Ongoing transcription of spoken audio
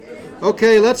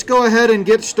Okay, let's go ahead and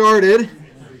get started.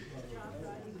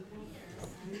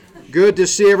 Good to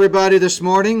see everybody this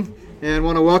morning, and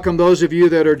want to welcome those of you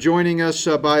that are joining us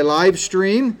by live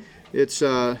stream. It's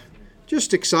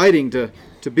just exciting to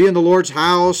be in the Lord's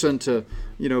house and to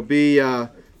be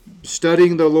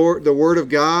studying the Word of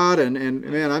God, and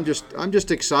man, I'm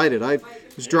just excited. I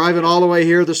was driving all the way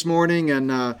here this morning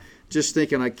and just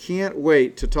thinking I can't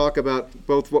wait to talk about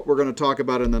both what we're going to talk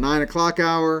about in the 9 o'clock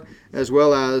hour as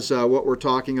well as what we're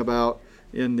talking about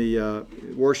in the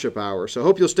worship hour. So I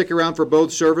hope you'll stick around for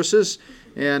both services.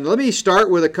 And let me start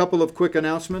with a couple of quick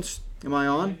announcements. Am I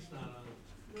on?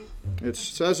 It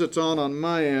says it's on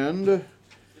my end.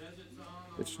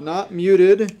 It's not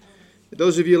muted.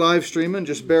 Those of you live streaming,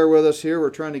 just bear with us here. We're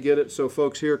trying to get it so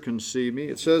folks here can see me.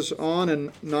 It says on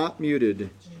and not muted.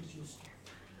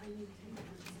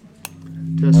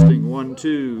 Testing 1,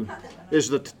 2. Is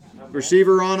the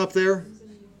receiver on up there?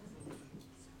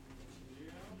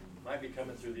 Might be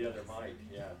coming through the other mic,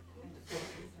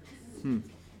 yeah.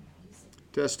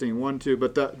 Testing 1, 2.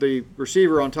 But the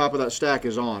receiver on top of that stack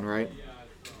is on, right?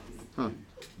 Huh.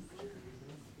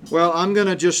 Well, I'm going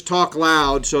to just talk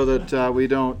loud so that we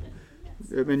don't.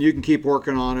 I mean, you can keep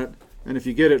working on it, and if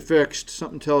you get it fixed,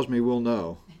 something tells me we'll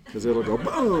know, because it'll go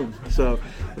boom. So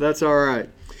that's all right.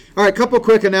 All right, couple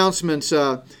quick announcements.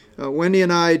 Wendy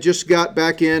and I just got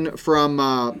back in from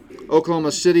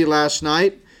Oklahoma City last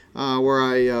night, where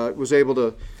I was able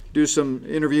to do some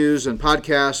interviews and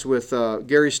podcasts with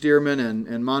Gary Stearman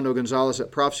and Mondo Gonzalez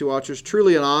at Prophecy Watchers.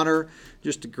 Truly an honor,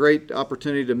 just a great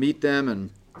opportunity to meet them and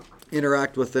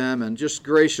interact with them, and just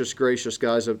gracious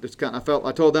guys.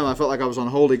 I told them I felt like I was on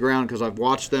holy ground because I've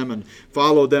watched them and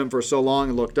followed them for so long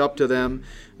and looked up to them.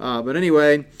 But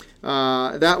anyway,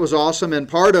 that was awesome, and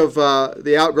part of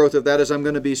the outgrowth of that is I'm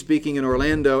going to be speaking in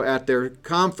Orlando at their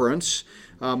conference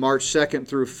March 2nd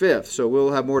through 5th. So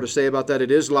we'll have more to say about that. It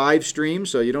is live stream,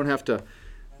 so you don't have to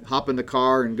hop in the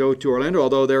car and go to Orlando,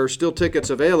 although there are still tickets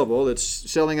available. It's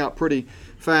selling out pretty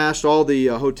fast. All the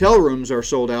hotel rooms are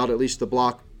sold out, at least the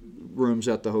block rooms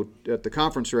at the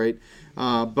conference rate,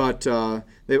 but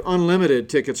they have unlimited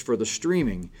tickets for the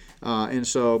streaming, and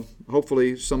so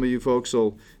hopefully some of you folks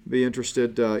will be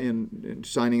interested in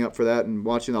signing up for that and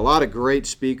watching a lot of great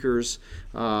speakers,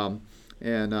 and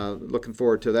looking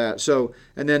forward to that. So,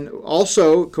 and then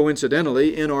also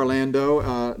coincidentally in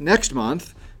Orlando next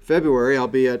month, February, I'll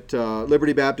be at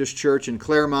Liberty Baptist Church in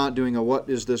Claremont doing a What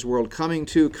Is This World Coming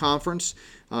To conference.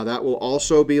 That will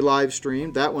also be live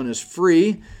streamed. That one is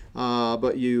free.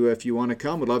 But if you want to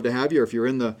come, we'd love to have you. Or if you're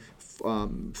in the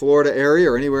Florida area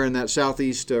or anywhere in that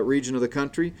southeast region of the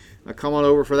country, come on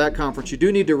over for that conference. You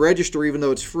do need to register even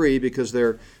though it's free because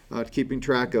they're keeping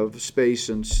track of space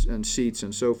and seats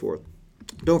and so forth.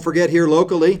 Don't forget here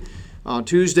locally, on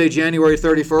Tuesday, January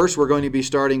 31st, we're going to be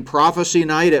starting Prophecy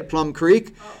Night at Plum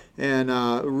Creek. And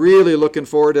really looking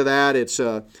forward to that. It's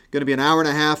going to be an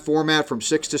hour-and-a-half format from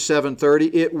 6 to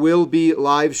 7:30. It will be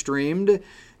live streamed.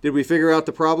 Did we figure out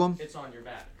the problem? It's on your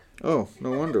back. Oh,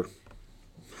 no wonder.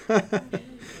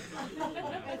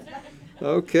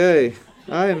 Okay.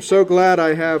 I am so glad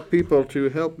I have people to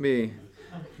help me.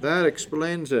 That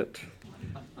explains it.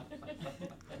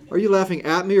 Are you laughing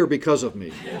at me or because of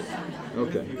me?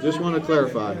 Okay. Just want to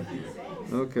clarify.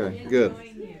 Okay, good.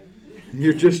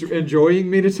 You're just enjoying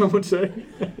me, did someone say?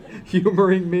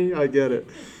 Humoring me? I get it.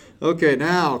 Okay,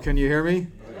 now, can you hear me?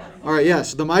 All right,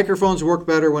 yes. The microphones work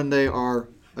better when they are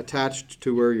attached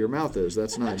to where your mouth is.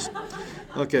 That's nice.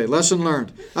 Okay, lesson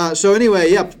learned. So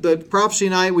anyway, the Prophecy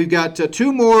Night, we've got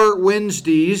 2 more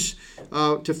Wednesdays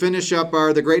to finish up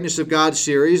The Greatness of God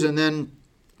series, and then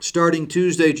starting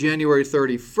Tuesday, January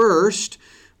 31st,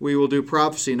 we will do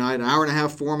Prophecy Night, an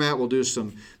hour-and-a-half format. We'll do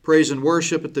some praise and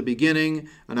worship at the beginning,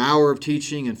 an hour of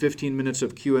teaching, and 15 minutes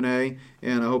of Q&A,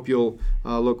 and I hope you'll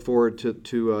look forward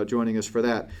to joining us for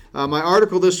that. My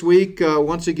article this week,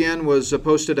 once again, was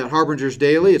posted at Harbinger's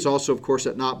Daily. It's also, of course,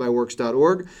 at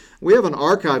notbyworks.org. We have an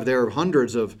archive there of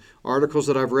hundreds of articles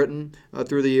that I've written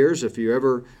through the years. If you're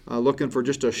ever looking for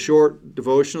just a short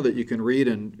devotional that you can read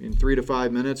in 3 to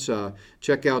 5 minutes,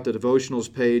 check out the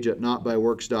devotionals page at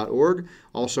notbyworks.org.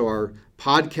 Also, our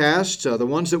podcasts, the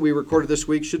ones that we recorded this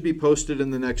week should be posted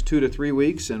in the next 2 to 3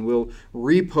 weeks, and we'll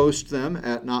repost them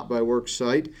at Not by Works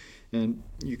site, and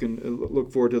you can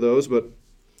look forward to those. But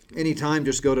anytime,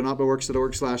 just go to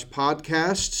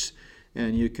notbyworks.org/podcasts,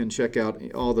 and you can check out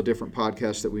all the different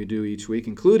podcasts that we do each week,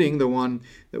 including the one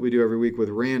that we do every week with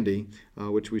Randy,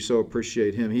 which we so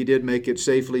appreciate him. He did make it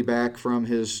safely back from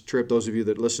his trip. Those of you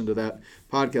that listen to that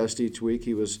podcast each week,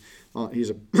 he's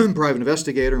a private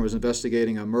investigator and was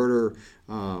investigating a murder,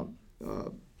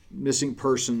 missing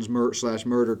persons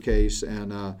 /murder case,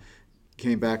 and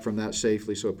came back from that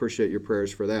safely, so appreciate your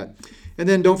prayers for that. And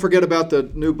then don't forget about the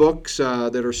new books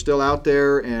that are still out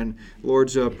there, and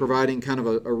Lord's providing kind of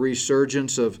a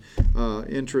resurgence of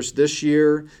interest this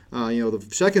year. The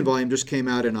second volume just came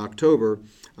out in October,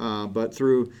 but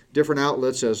through different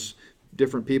outlets, as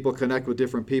different people connect with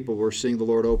different people, we're seeing the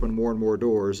Lord open more and more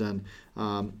doors, and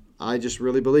I just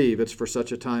really believe it's for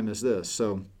such a time as this.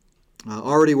 So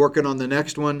already working on the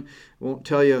next one. Won't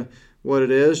tell you what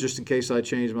it is, just in case I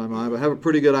change my mind, but I have a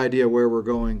pretty good idea where we're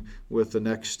going with the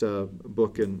next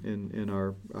book in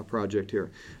our project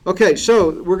here. Okay,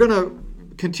 so we're going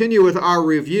to continue with our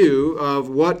review of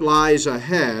what lies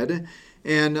ahead.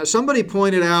 And somebody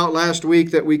pointed out last week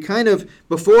that we kind of,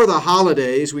 before the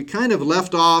holidays, we kind of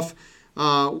left off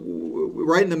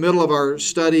right in the middle of our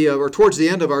study, or towards the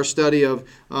end of our study of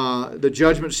the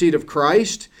judgment seat of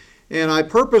Christ. And I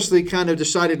purposely kind of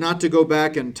decided not to go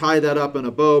back and tie that up in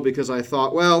a bow, because I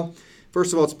thought, well,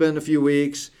 first of all, it's been a few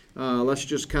weeks. Let's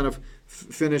just kind of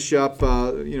finish up,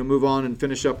 move on and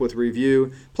finish up with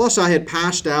review. Plus, I had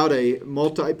passed out a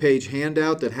multi-page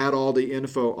handout that had all the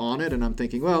info on it, and I'm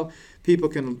thinking, well, people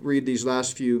can read these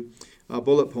last few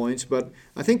bullet points, but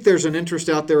I think there's an interest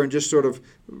out there in just sort of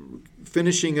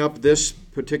finishing up this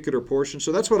particular portion.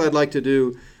 So that's what I'd like to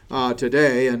do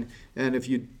today. And if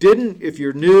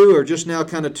you're new or just now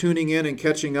kind of tuning in and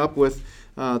catching up with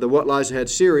the What Lies Ahead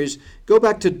series, go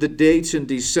back to the dates in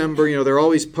December. They're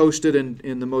always posted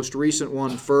in the most recent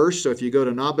one first. So if you go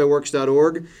to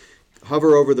notbyworks.org,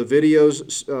 hover over the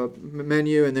videos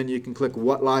menu, and then you can click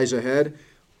What Lies Ahead.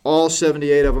 All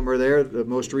 78 of them are there. The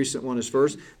most recent one is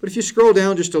first. But if you scroll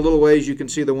down just a little ways, you can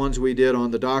see the ones we did on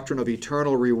the doctrine of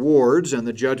eternal rewards and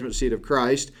the judgment seat of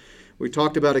Christ. We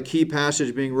talked about a key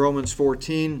passage being Romans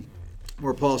 14,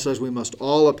 where Paul says we must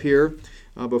all appear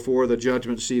before the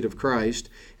judgment seat of Christ.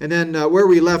 And then where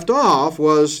we left off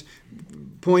was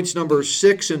points number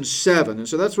 6 and 7. And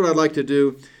so that's what I'd like to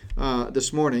do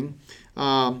this morning.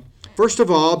 First of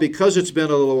all, because it's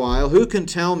been a little while, who can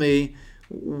tell me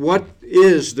what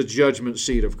is the judgment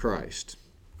seat of Christ?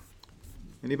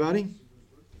 Anybody?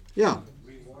 Yeah.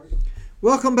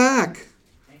 Welcome back.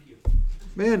 Thank you.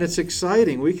 Man, it's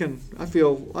exciting. I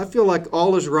feel like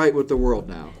all is right with the world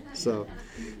now. So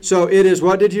it is,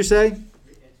 what did you say?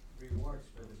 Rewards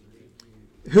for the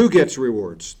believers. Who gets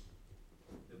rewards?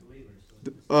 The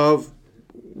believers. Of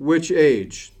which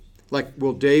age? Like,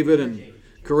 will David and...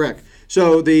 Correct.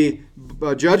 So the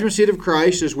judgment seat of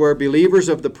Christ is where believers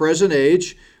of the present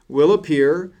age will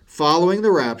appear following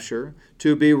the rapture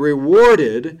to be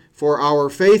rewarded for our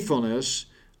faithfulness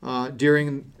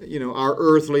during our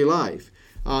earthly life.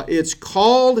 It's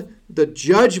called the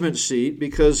judgment seat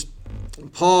because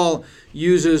Paul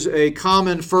uses a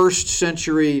common first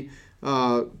century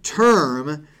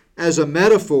term as a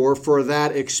metaphor for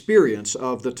that experience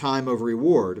of the time of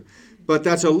reward. But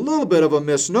that's a little bit of a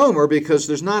misnomer because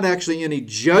there's not actually any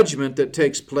judgment that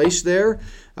takes place there.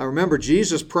 Remember,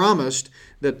 Jesus promised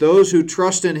that those who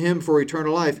trust in Him for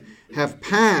eternal life have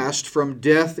passed from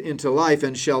death into life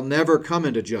and shall never come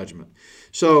into judgment.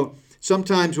 So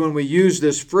sometimes when we use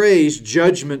this phrase,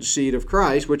 judgment seat of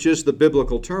Christ, which is the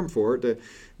biblical term for it,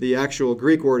 the actual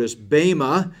Greek word is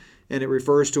bema, and it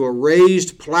refers to a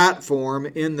raised platform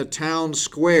in the town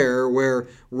square where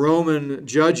Roman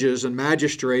judges and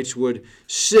magistrates would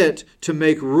sit to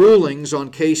make rulings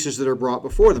on cases that are brought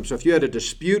before them. So if you had a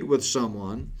dispute with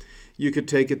someone, you could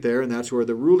take it there, and that's where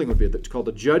the ruling would be. That's called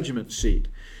the judgment seat.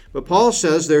 But Paul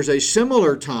says there's a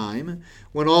similar time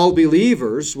when all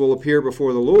believers will appear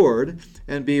before the Lord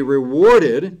and be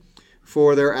rewarded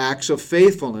for their acts of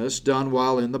faithfulness done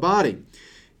while in the body.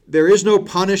 There is no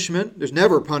punishment. There's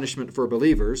never punishment for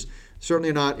believers.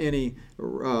 Certainly not any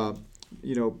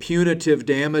punitive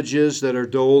damages that are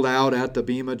doled out at the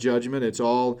Bema judgment. It's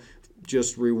all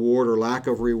just reward or lack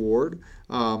of reward.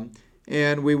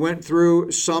 And we went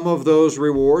through some of those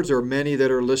rewards. There are many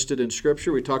that are listed in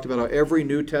Scripture. We talked about how every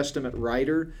New Testament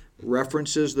writer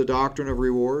references the doctrine of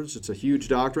rewards. It's a huge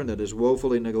doctrine that is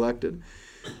woefully neglected.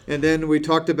 And then we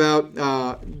talked about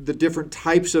the different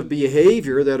types of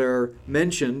behavior that are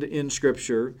mentioned in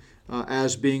Scripture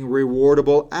as being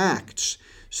rewardable acts.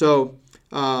 So,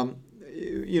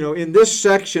 in this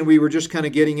section, we were just kind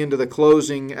of getting into the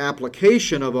closing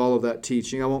application of all of that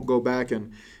teaching. I won't go back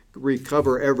and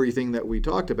recover everything that we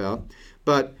talked about.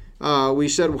 But we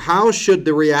said, how should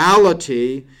the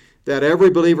reality that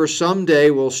every believer someday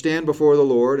will stand before the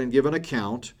Lord and give an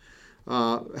account,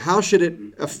 how should it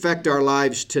affect our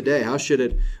lives today? How should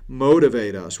it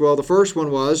motivate us? Well, the first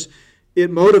one was it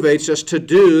motivates us to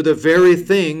do the very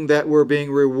thing that we're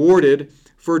being rewarded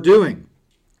for doing.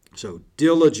 So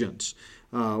diligence,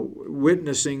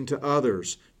 witnessing to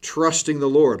others, trusting the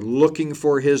Lord, looking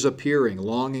for His appearing,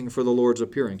 longing for the Lord's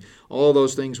appearing. All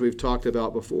those things we've talked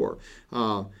about before.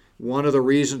 One of the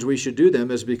reasons we should do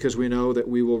them is because we know that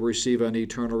we will receive an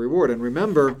eternal reward. And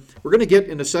remember, we're going to get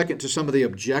in a second to some of the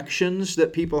objections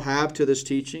that people have to this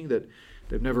teaching, that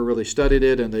they've never really studied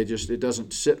it and it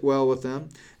doesn't sit well with them.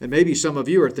 And maybe some of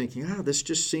you are thinking, this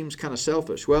just seems kind of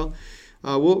selfish. Well,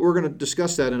 we're going to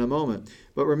discuss that in a moment.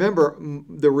 But remember,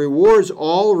 the rewards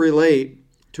all relate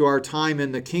to our time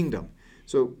in the kingdom.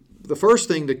 So the first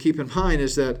thing to keep in mind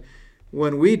is that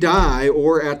when we die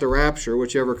or at the rapture,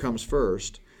 whichever comes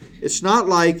first, it's not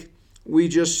like we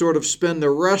just sort of spend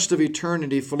the rest of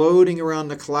eternity floating around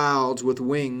the clouds with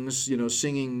wings,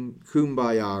 singing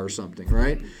Kumbaya or something,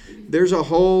 right? There's a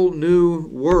whole new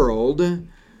world,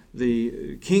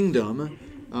 the kingdom,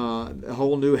 a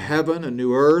whole new heaven, a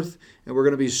new earth, and we're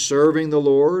going to be serving the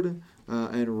Lord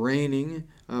and reigning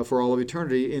for all of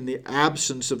eternity in the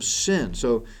absence of sin.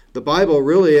 So the Bible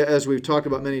really, as we've talked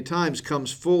about many times,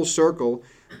 comes full circle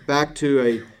back to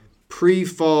a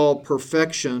pre-fall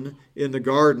perfection in the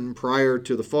garden prior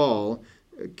to the fall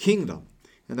kingdom.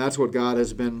 And that's what God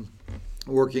has been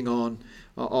working on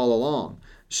all along.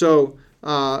 So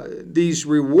these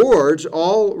rewards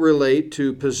all relate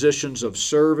to positions of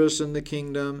service in the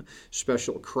kingdom,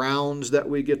 special crowns that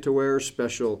we get to wear,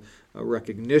 special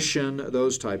recognition,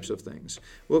 those types of things.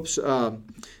 Let's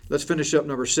finish up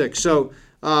number 6. So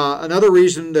another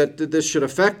reason that this should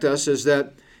affect us is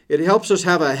that it helps us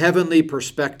have a heavenly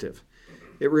perspective.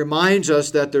 It reminds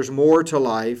us that there's more to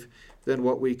life than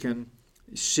what we can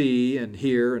see and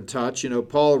hear and touch.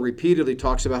 Paul repeatedly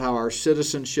talks about how our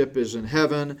citizenship is in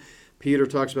heaven. Peter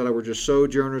talks about how we're just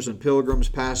sojourners and pilgrims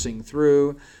passing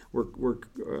through. We're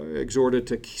exhorted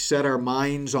to set our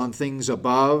minds on things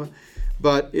above.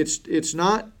 But it's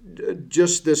not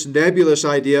just this nebulous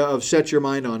idea of set your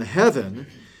mind on heaven.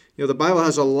 The Bible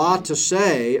has a lot to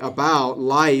say about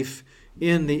life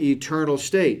in the eternal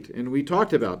state. And we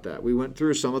talked about that. We went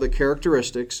through some of the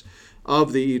characteristics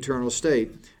of the eternal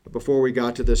state before we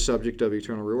got to this subject of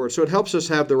eternal reward. So it helps us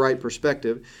have the right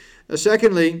perspective.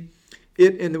 Secondly,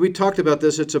 and we talked about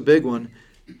this, it's a big one,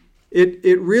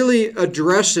 it really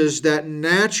addresses that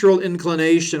natural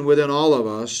inclination within all of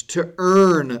us to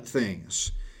earn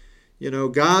things.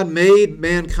 God made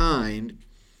mankind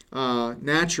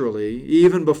naturally,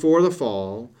 even before the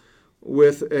fall,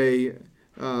 with a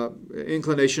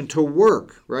inclination to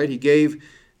work, right? He gave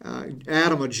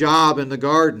Adam a job in the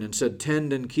garden and said,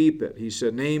 tend and keep it. He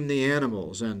said, name the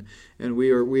animals. And we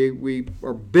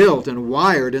are built and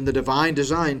wired in the divine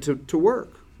design to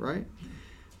work, right?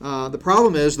 The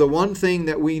problem is the one thing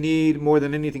that we need more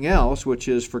than anything else, which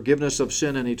is forgiveness of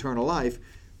sin and eternal life,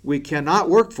 we cannot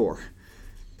work for.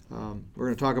 We're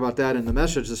going to talk about that in the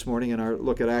message this morning in our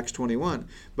look at Acts 21.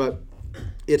 But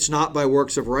it's not by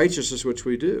works of righteousness which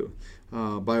we do.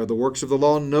 By the works of the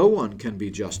law, no one can be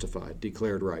justified,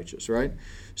 declared righteous, right?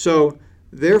 So,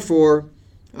 therefore,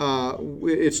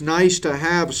 it's nice to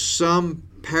have some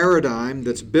paradigm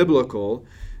that's biblical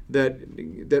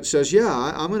that says,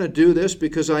 I'm going to do this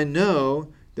because I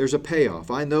know there's a payoff.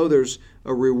 I know there's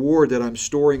a reward that I'm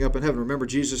storing up in heaven. Remember,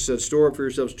 Jesus said, store up for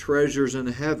yourselves treasures in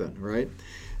heaven, right?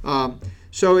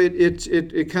 So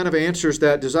it kind of answers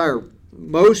that desire.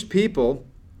 Most people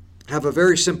have a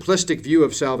very simplistic view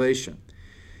of salvation.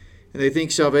 And they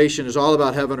think salvation is all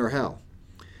about heaven or hell.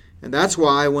 And that's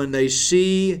why when they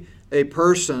see a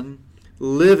person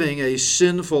living a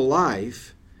sinful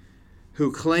life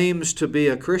who claims to be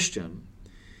a Christian,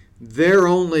 their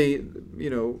only,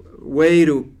 way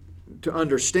to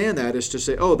understand that is to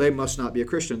say, oh, they must not be a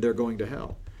Christian, they're going to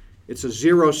hell. It's a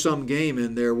zero-sum game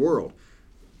in their world.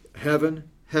 Heaven,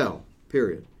 hell,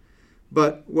 period.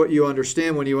 But what you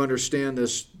understand when you understand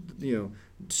this,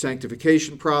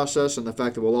 sanctification process and the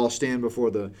fact that we'll all stand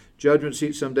before the judgment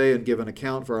seat someday and give an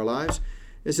account for our lives,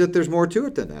 is that there's more to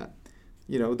it than that.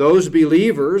 Those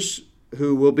believers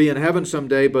who will be in heaven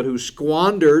someday but who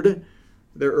squandered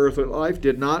their earthly life,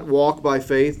 did not walk by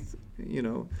faith,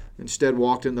 instead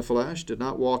walked in the flesh, did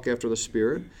not walk after the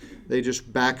Spirit. They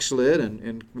just backslid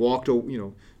and walked,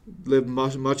 lived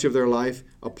much of their life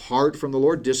apart from the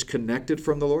Lord, disconnected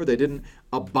from the Lord. They didn't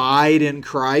abide in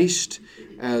Christ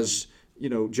as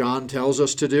John tells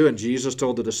us to do and Jesus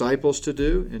told the disciples to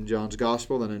do in John's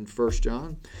Gospel and in 1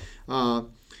 John.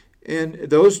 And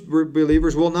those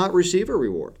believers will not receive a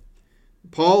reward.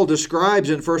 Paul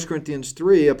describes in 1 Corinthians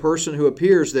 3 a person who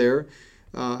appears there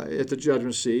at the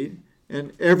judgment seat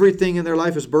and everything in their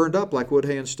life is burned up like wood,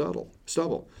 hay, and stubble.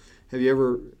 Have you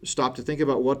ever stopped to think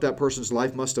about what that person's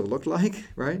life must have looked like,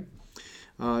 right?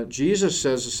 Jesus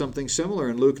says something similar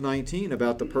in Luke 19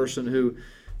 about the person who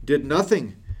did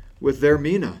nothing with their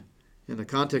mina. In the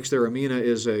context there, a mina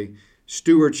is a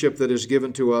stewardship that is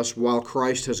given to us while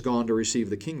Christ has gone to receive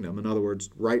the kingdom. In other words,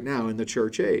 right now in the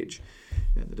church age.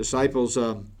 And the disciples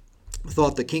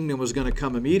thought the kingdom was going to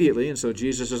come immediately, and so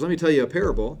Jesus says, let me tell you a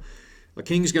parable. A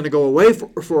king's going to go away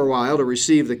for a while to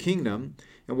receive the kingdom,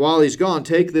 and while he's gone,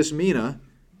 take this mina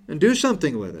and do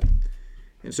something with it.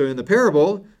 And so in the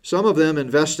parable, some of them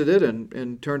invested it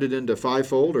and turned it into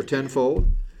fivefold or tenfold,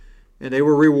 and they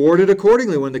were rewarded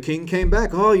accordingly when the king came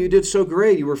back. Oh, you did so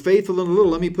great. You were faithful in a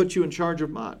little. Let me put you in charge of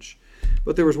much.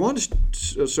 But there was one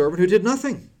servant who did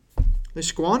nothing. They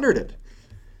squandered it.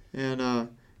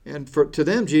 And to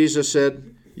them, Jesus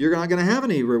said, you're not going to have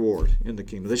any reward in the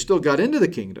kingdom. They still got into the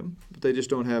kingdom, but they just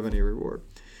don't have any reward.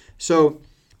 So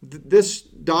this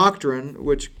doctrine,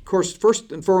 which, of course,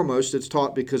 first and foremost, it's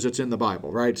taught because it's in the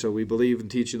Bible, right? So we believe in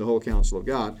teaching the whole counsel of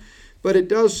God. But it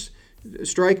does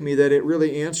strike me that it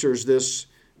really answers this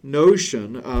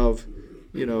notion of,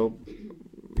 wanting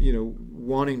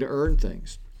to earn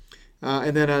things.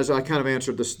 And then as I kind of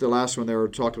answered the last one there, or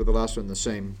talked about the last one in the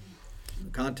same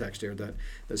context here, that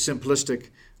simplistic,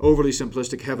 overly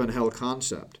simplistic heaven-hell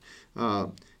concept.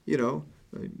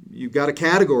 You've got a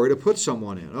category to put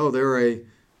someone in. Oh, they're a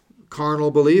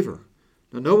carnal believer.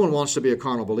 Now, no one wants to be a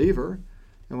carnal believer.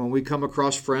 And when we come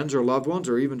across friends or loved ones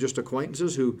or even just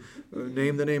acquaintances who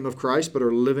name the name of Christ but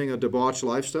are living a debauched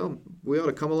lifestyle, we ought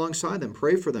to come alongside them,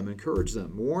 pray for them, encourage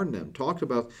them, warn them, talk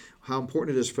about how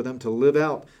important it is for them to live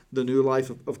out the new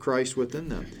life of Christ within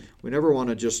them. We never want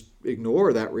to just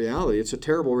ignore that reality. It's a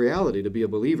terrible reality to be a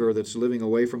believer that's living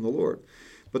away from the Lord.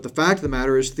 But the fact of the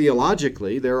matter is,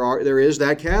 theologically, there is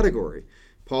that category.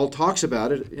 Paul talks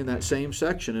about it in that same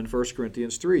section in 1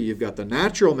 Corinthians 3. You've got the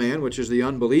natural man, which is the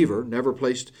unbeliever, never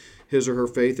placed his or her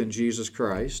faith in Jesus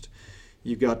Christ.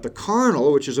 You've got the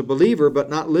carnal, which is a believer but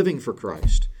not living for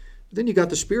Christ. Then you've got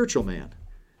the spiritual man,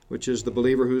 which is the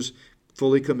believer who's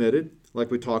fully committed,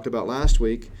 like we talked about last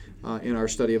week in our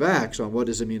study of Acts on what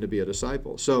does it mean to be a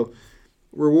disciple. So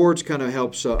rewards kind of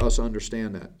helps us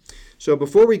understand that. So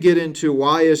before we get into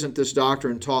why isn't this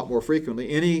doctrine taught more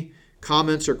frequently, any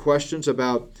comments or questions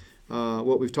about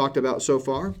what we've talked about so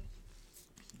far?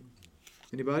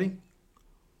 Anybody?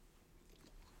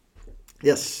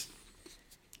 Yes.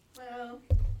 Well,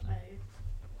 I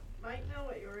might know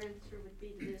what your answer would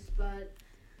be to this, but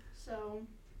so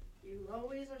you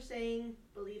always are saying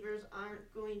believers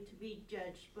aren't going to be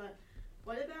judged, but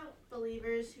what about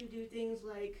believers who do things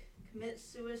like commit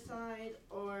suicide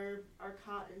or are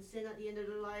caught in sin at the end of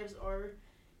their lives, or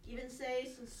even say,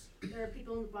 since there are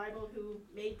people in the Bible who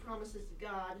made promises to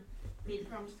God, made a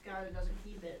promise to God and doesn't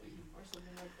keep it, or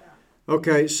something like that?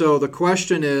 Okay, so the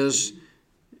question is,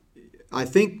 I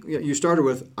think you started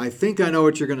with, I think I know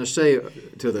what you're going to say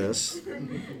to this.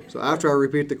 So after I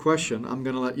repeat the question, I'm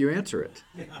going to let you answer it.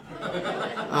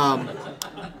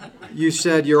 You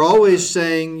said you're always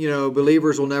saying,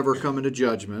 believers will never come into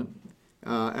judgment.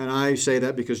 And I say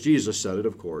that because Jesus said it,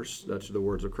 of course. That's the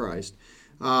words of Christ.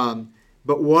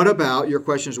 But what about, your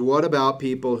question is, what about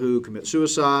people who commit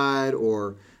suicide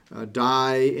or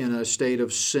die in a state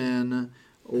of sin,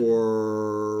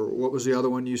 or what was the other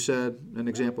one you said, an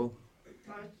example?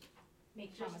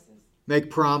 Make promises.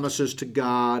 Make promises to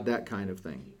God, that kind of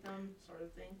thing. Keep them, sort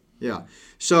of thing. Yeah.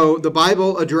 So the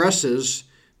Bible addresses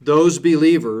those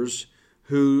believers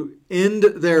who end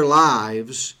their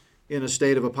lives in a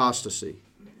state of apostasy,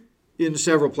 in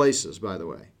several places, by the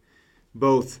way,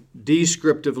 both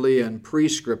descriptively and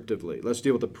prescriptively. Let's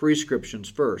deal with the prescriptions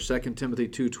first. 2 Timothy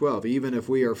 2:12, even if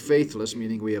we are faithless,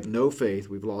 meaning we have no faith,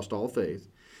 we've lost all faith,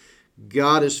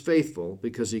 God is faithful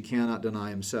because he cannot deny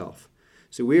himself.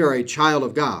 See, we are a child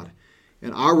of God,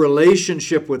 and our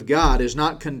relationship with God is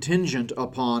not contingent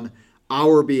upon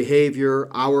our behavior,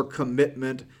 our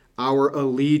commitment, our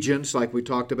allegiance, like we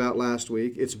talked about last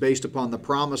week. It's based upon the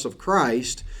promise of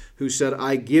Christ, who said,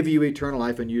 I give you eternal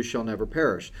life and you shall never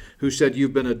perish, who said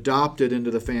you've been adopted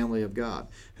into the family of God,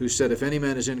 who said if any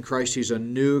man is in Christ, he's a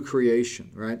new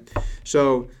creation, right?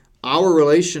 So our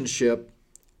relationship,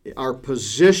 our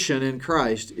position in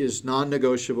Christ is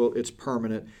non-negotiable, it's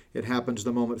permanent. It happens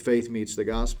the moment faith meets the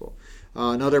gospel.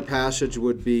 Another passage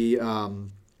would be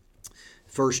 1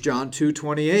 John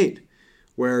 2:28,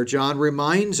 where John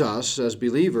reminds us as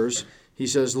believers, he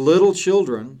says, little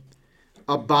children,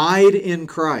 abide in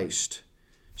Christ,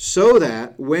 so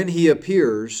that when he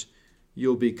appears,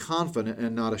 you'll be confident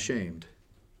and not ashamed.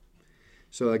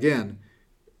 So again,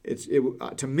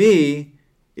 to me,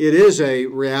 it is a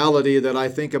reality that I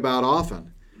think about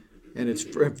often. And it's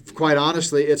quite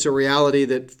honestly, it's a reality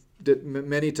that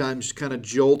many times kind of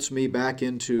jolts me back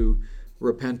into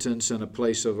repentance and a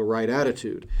place of a right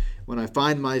attitude. When I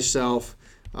find myself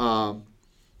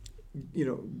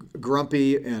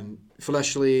grumpy and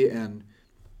fleshly and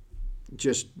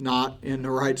just not in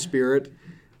the right spirit,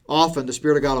 often the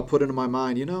Spirit of God will put into my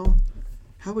mind,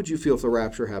 how would you feel if the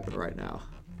rapture happened right now?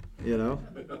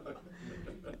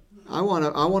 I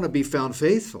want to be found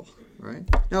faithful, right?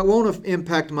 Now, it won't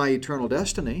impact my eternal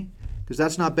destiny, because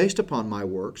that's not based upon my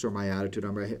works or my attitude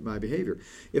or my behavior.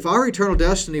 If our eternal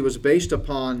destiny was based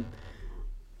upon,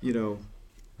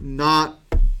 not,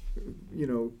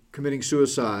 committing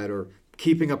suicide or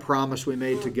keeping a promise we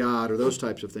made to God or those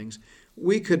types of things,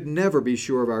 we could never be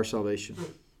sure of our salvation.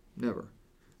 Never.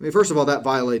 I mean, first of all, that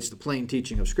violates the plain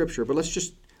teaching of Scripture, but let's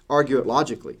just argue it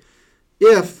logically.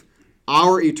 If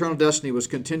our eternal destiny was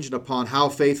contingent upon how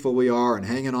faithful we are and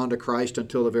hanging on to Christ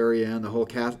until the very end, the whole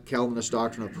Calvinist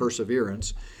doctrine of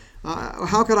perseverance,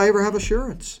 how could I ever have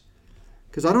assurance?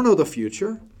 Because I don't know the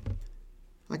future.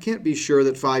 I can't be sure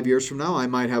that 5 years from now I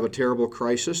might have a terrible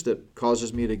crisis that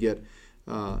causes me to get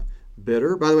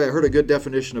bitter. By the way, I heard a good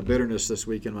definition of bitterness this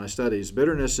week in my studies.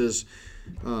 Bitterness is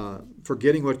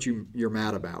forgetting what you're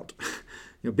mad about.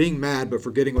 Being mad but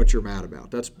forgetting what you're mad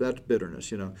about. That's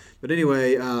bitterness, But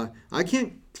anyway, I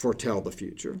can't foretell the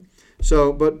future.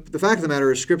 But the fact of the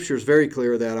matter is, Scripture is very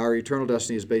clear that our eternal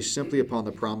destiny is based simply upon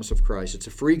the promise of Christ. It's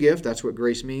a free gift. That's what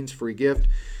grace means, free gift.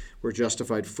 We're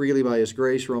justified freely by His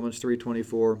grace, Romans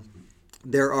 3:24.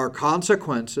 There are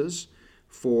consequences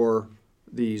for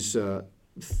these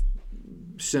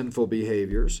sinful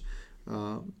behaviors,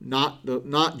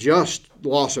 not just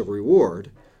loss of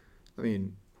reward. I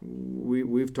mean,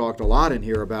 we've talked a lot in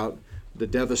here about the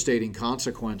devastating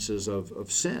consequences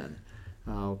of sin.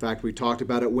 In fact, we talked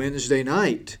about it Wednesday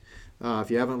night.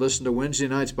 If you haven't listened to Wednesday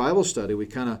night's Bible study, we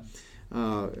kind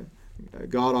of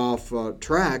got off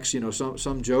tracks.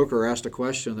 Some joker asked a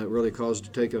question that really caused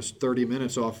to take us 30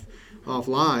 minutes off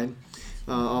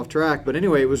track. But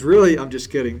anyway, it was really, I'm just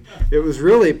kidding, it was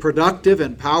really productive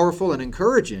and powerful and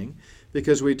encouraging,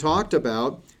 because we talked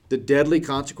about the deadly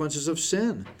consequences of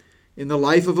sin in the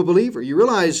life of a believer. You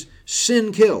realize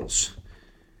sin kills,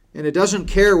 and it doesn't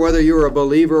care whether you're a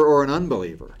believer or an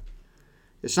unbeliever.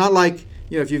 It's not like,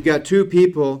 if you've got two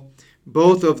people,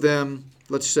 both of them,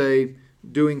 let's say,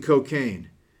 doing cocaine,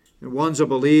 and one's a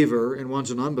believer and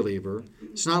one's an unbeliever.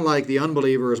 It's not like the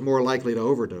unbeliever is more likely to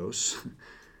overdose.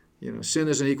 Sin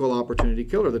is an equal opportunity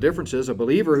killer. The difference is a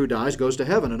believer who dies goes to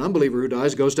heaven. An unbeliever who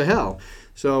dies goes to hell.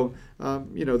 So,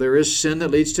 there is sin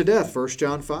that leads to death, 1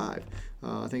 John 5.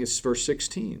 I think it's verse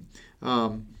 16.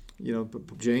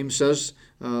 James says,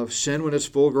 sin when it's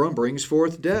full grown brings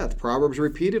forth death. Proverbs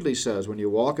repeatedly says, when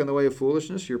you walk in the way of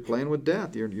foolishness, you're playing with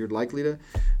death. You're likely to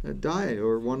die.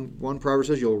 Or one proverb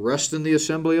says, you'll rest in the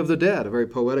assembly of the dead. A very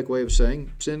poetic way of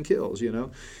saying sin kills,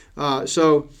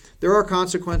 So there are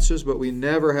consequences, but we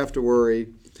never have to worry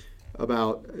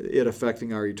about it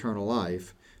affecting our eternal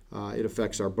life. It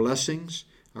affects our blessings,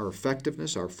 our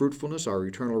effectiveness, our fruitfulness, our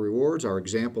eternal rewards, our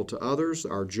example to others,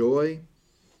 our joy,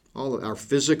 all of our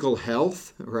physical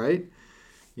health, right?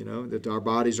 That our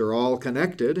bodies are all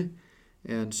connected.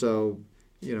 And so,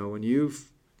 when you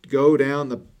go down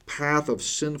the path of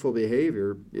sinful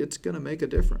behavior, it's going to make a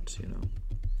difference,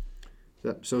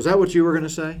 So is that what you were going to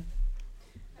say?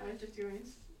 I was just going to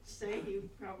say, you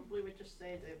probably would just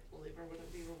say that a believer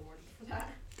wouldn't be rewarded for that.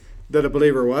 That a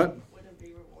believer what? Wouldn't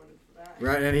be rewarded for that.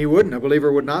 Right, and he wouldn't. A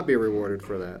believer would not be rewarded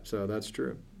for that. So that's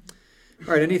true.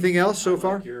 All right, anything else so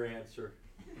far? Your answer.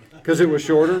 Because it was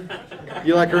shorter?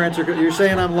 You like her answer? You're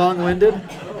saying I'm long-winded?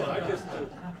 No, I just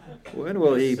When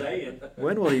will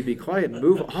he be quiet and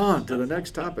move on to the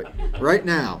next topic? Right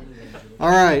now. All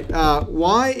right.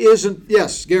 Why isn't...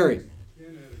 Yes, Gary.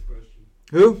 Dan had a question.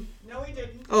 Who? No, he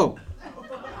didn't. Oh.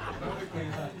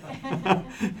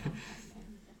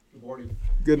 Good morning.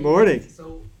 Good morning.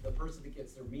 So the person that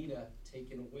gets their mina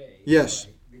taken away, Yes.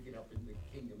 right, they get up in the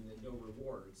kingdom and no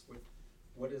rewards.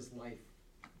 What is life,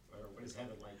 or what is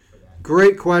heaven like for that?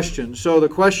 Great question. So the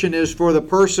question is for the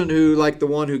person who, like the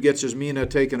one who gets his mina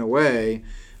taken away,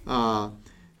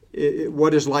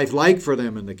 what is life like for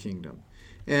them in the kingdom?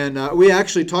 And we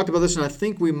actually talked about this, and I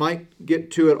think we might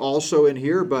get to it also in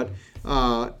here, but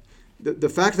the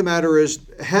fact of the matter is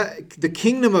the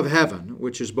kingdom of heaven,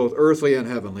 which is both earthly and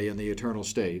heavenly in the eternal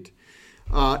state,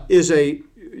 is a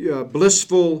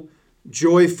blissful,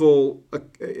 joyful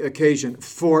occasion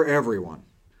for everyone.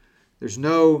 There's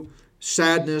no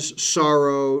sadness,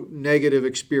 sorrow, negative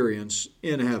experience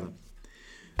in heaven.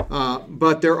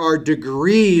 But there are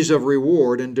degrees of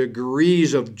reward and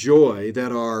degrees of joy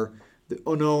that are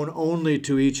known only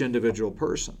to each individual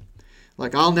person.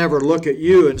 Like, I'll never look at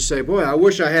you and say, boy, I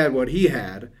wish I had what he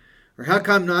had, or how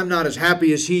come I'm not as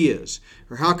happy as he is,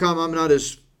 or how come I'm not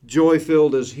as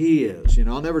joy-filled as he is.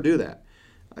 I'll never do that.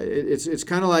 It's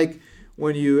kind of like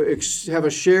when you have a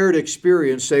shared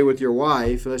experience, say with your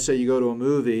wife. Let's say you go to a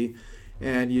movie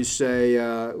and you say,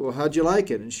 well, how'd you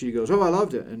like it? And she goes, oh, I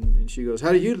loved it. And she goes,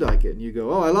 how did you like it? And you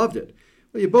go, oh, I loved it.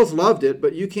 Well, you both loved it,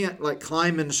 but you can't like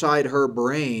climb inside her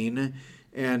brain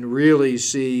and really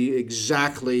see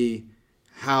exactly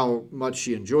how much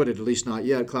she enjoyed it, at least not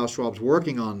yet. Klaus Schwab's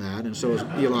working on that, and so is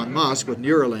Elon Musk with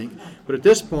Neuralink. But at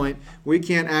this point, we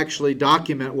can't actually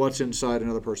document what's inside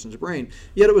another person's brain.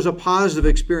 Yet it was a positive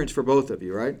experience for both of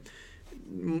you, right?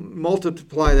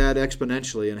 Multiply that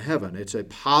exponentially in heaven. It's a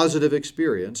positive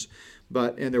experience,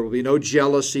 and there will be no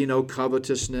jealousy, no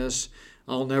covetousness.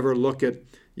 I'll never look at,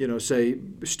 say,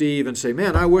 Steve and say,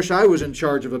 man, I wish I was in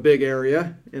charge of a big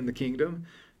area in the kingdom.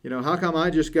 How come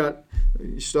I just got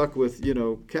stuck with,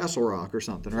 Castle Rock or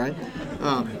something, right?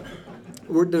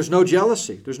 There's no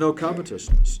jealousy. There's no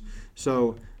covetousness.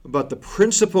 But the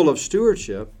principle of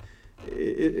stewardship,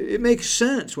 it makes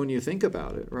sense when you think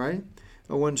about it, right?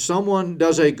 When someone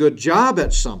does a good job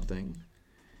at something,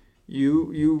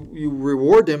 you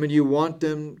reward them and you want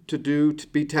them to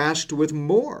be tasked with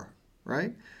more,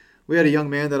 right? We had a young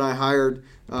man that I hired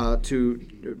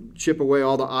to chip away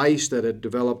all the ice that had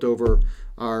developed over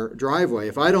our driveway.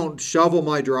 If I don't shovel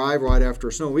my drive right after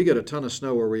snow, we get a ton of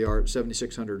snow where we are at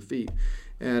 7,600 feet.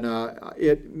 And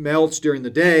it melts during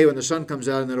the day when the sun comes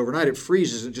out, and then overnight it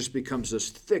freezes and just becomes this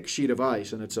thick sheet of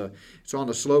ice. And it's on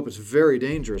a slope. It's very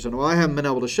dangerous. And I haven't been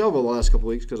able to shovel the last couple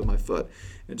of weeks because of my foot.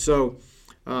 And so,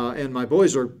 and my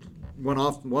boys one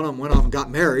of them went off and got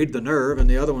married, the nerve, and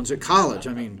the other one's at college.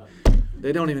 I mean,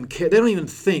 they don't even care. They don't even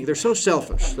think. They're so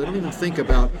selfish. They don't even think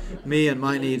about me and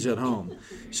my needs at home.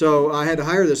 So I had to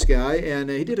hire this guy, and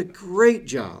he did a great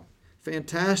job.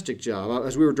 Fantastic job.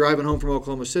 As we were driving home from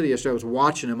Oklahoma City yesterday, I was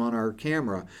watching him on our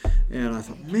camera, and I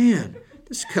thought, man,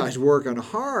 this guy's working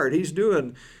hard. He's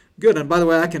doing good. And by the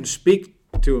way, I can speak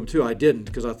to him too. I didn't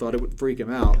because I thought it would freak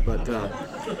him out. But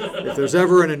if there's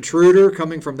ever an intruder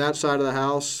coming from that side of the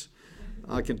house,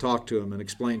 I can talk to him and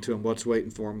explain to him what's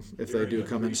waiting for him if they do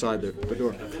come inside the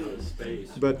door.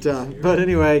 But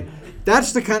anyway,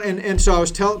 that's the kind. And so I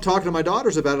was talking to my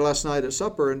daughters about it last night at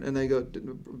supper, and they go,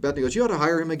 Bethany goes, you ought to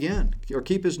hire him again or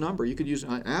keep his number. You could use.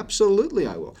 Absolutely,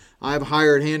 I will. I've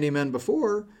hired handymen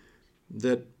before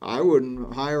that I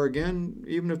wouldn't hire again,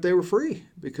 even if they were free,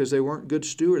 because they weren't good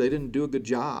stewards. They didn't do a good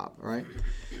job, right?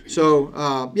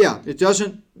 So it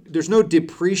doesn't. There's no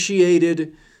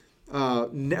depreciated.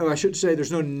 I should say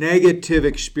there's no negative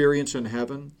experience in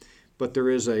heaven, but there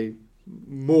is a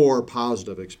more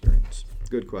positive experience.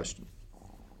 Good question.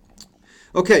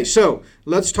 Okay, so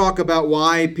let's talk about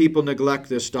why people neglect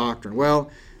this doctrine. Well,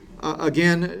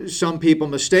 again, some people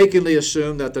mistakenly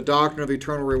assume that the doctrine of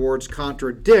eternal rewards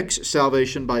contradicts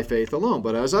salvation by faith alone.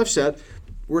 But as I've said,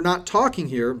 we're not talking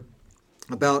here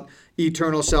about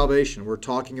eternal salvation. We're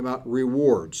talking about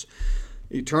rewards.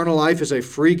 Eternal life is a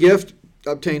free gift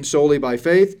obtained solely by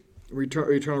faith.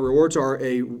 Eternal rewards are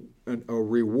a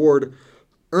reward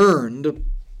earned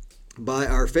by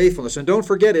our faithfulness. And don't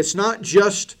forget, it's not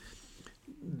just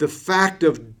the fact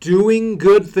of doing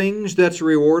good things that's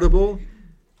rewardable,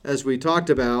 as we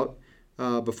talked about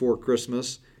before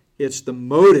Christmas. It's the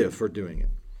motive for doing it.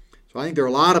 So I think there are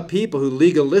a lot of people who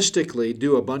legalistically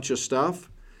do a bunch of stuff,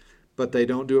 but they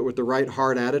don't do it with the right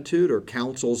heart attitude or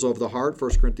counsels of the heart,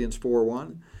 1 Corinthians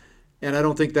 4:1. And I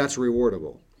don't think that's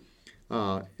rewardable.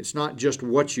 It's not just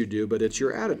what you do, but it's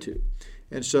your attitude.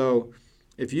 And so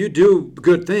if you do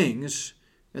good things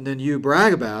and then you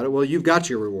brag about it, well, you've got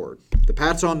your reward. The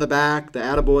pats on the back, the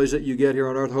attaboys that you get here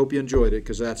on earth, hope you enjoyed it,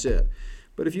 because that's it.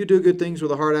 But if you do good things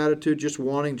with a heart attitude, just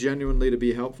wanting genuinely to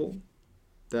be helpful,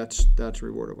 that's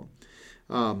rewardable.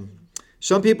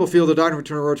 Some people feel the doctrine of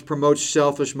eternal rewards promotes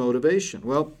selfish motivation.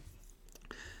 Well,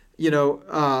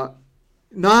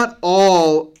 not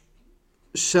all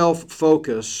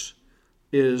self-focus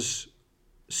is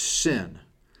sin.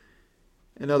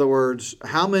 In other words,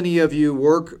 how many of you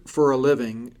work for a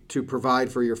living to provide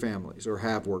for your families or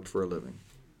have worked for a living?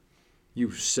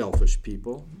 You selfish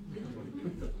people.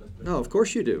 No, of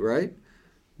course you do, right?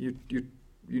 You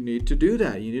need to do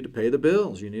that. You need to pay the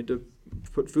bills. You need to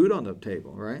put food on the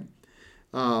table, right?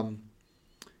 In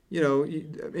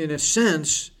a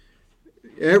sense,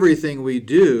 everything we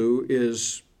do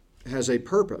has a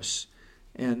purpose.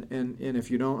 And if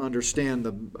you don't understand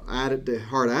the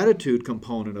heart attitude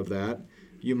component of that,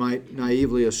 you might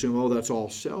naively assume, oh, that's all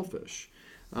selfish.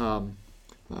 But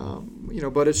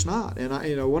it's not.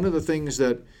 And one of the things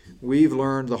that we've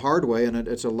learned the hard way, and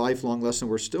it's a lifelong lesson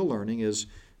we're still learning, is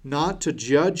not to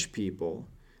judge people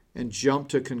and jump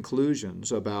to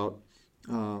conclusions about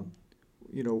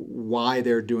why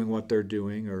they're doing what they're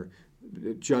doing, or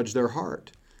judge their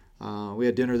heart. We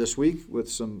had dinner this week with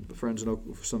some friends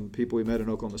some people we met in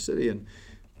Oklahoma City, and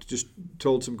just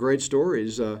told some great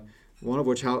stories. One of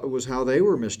which was how they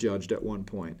were misjudged at one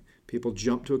point. People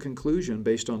jumped to a conclusion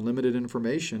based on limited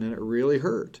information, and it really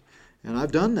hurt. And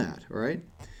I've done that, right?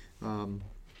 We've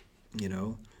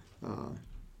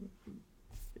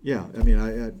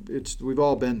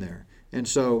all been there. And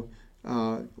so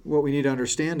what we need to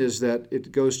understand is that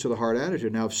it goes to the heart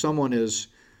attitude. Now, if someone has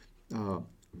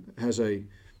a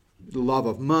love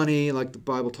of money, like the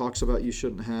Bible talks about you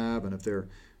shouldn't have, and if they're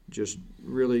just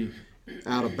really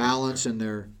out of balance in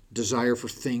their desire for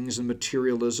things and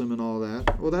materialism and all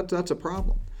that, well, that's a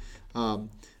problem.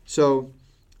 It's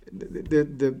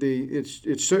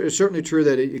certainly true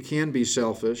that it can be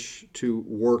selfish to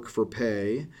work for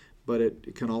pay, but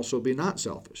it can also be not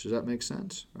selfish. Does that make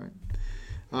sense? Right?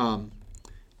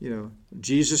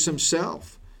 Jesus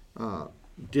himself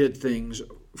did things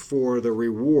for the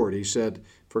reward. He said,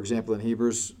 for example, in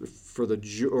Hebrews,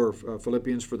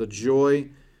 Philippians, for the joy,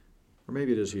 or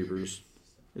maybe it is Hebrews.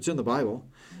 It's in the Bible.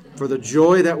 For the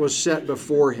joy that was set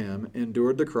before him,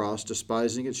 endured the cross,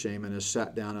 despising its shame, and is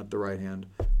sat down at the right hand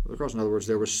of the cross. In other words,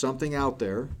 there was something out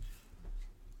there,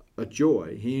 a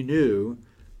joy. He knew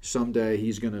someday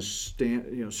he's going to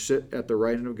sit at the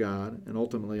right hand of God and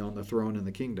ultimately on the throne in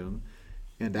the kingdom,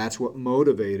 and that's what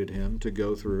motivated him to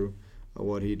go through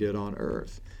what he did on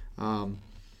earth.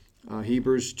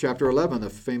 Hebrews chapter 11, the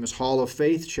famous Hall of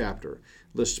Faith chapter,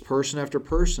 lists person after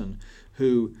person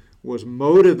who was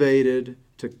motivated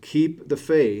to keep the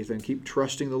faith and keep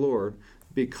trusting the Lord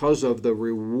because of the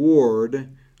reward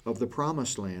of the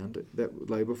promised land that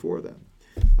lay before them,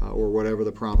 or whatever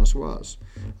the promise was.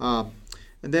 And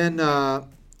then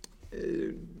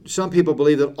some people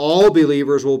believe that all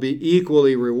believers will be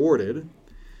equally rewarded.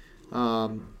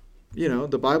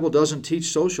 The Bible doesn't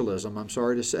teach socialism, I'm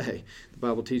sorry to say. The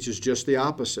Bible teaches just the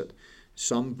opposite.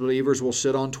 Some believers will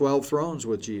sit on 12 thrones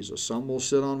with Jesus. Some will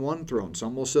sit on one throne.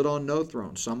 Some will sit on no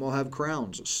throne. Some will have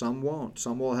crowns. Some won't.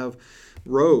 Some will have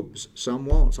robes. Some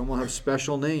won't. Some will have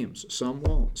special names. Some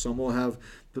won't. Some will have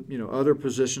other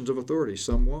positions of authority.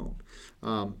 Some won't.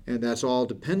 And that's all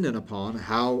dependent upon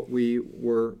how we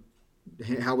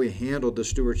handled the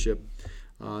stewardship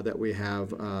that we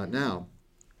have now.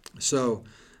 So,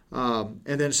 and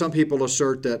then some people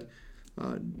assert that,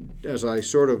 as I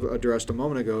sort of addressed a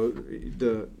moment ago,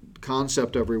 the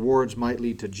concept of rewards might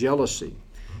lead to jealousy.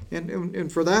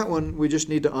 And for that one, we just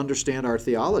need to understand our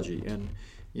theology. And,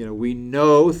 we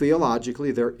know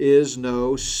theologically there is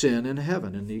no sin in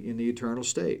heaven, in the eternal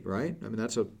state, right? I mean,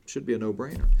 should be a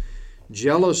no-brainer.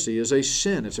 Jealousy is a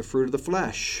sin. It's a fruit of the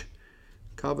flesh.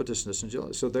 Covetousness and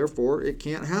jealousy. So therefore, it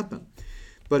can't happen.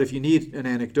 But if you need an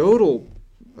anecdotal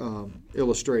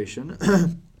illustration,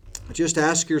 just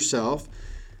ask yourself,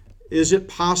 is it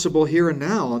possible here and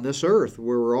now on this earth,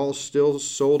 where we're all still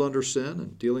sold under sin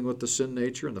and dealing with the sin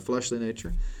nature and the fleshly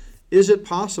nature, is it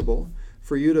possible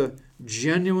for you to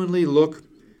genuinely look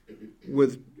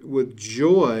with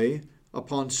joy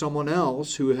upon someone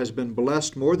else who has been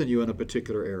blessed more than you in a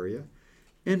particular area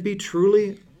and be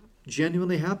truly,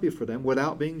 genuinely happy for them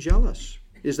without being jealous?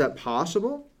 Is that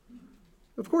possible?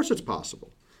 Of course it's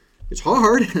possible. It's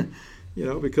hard,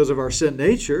 because of our sin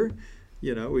nature.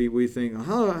 We think,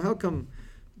 how come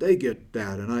they get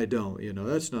that and I don't?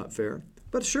 That's not fair.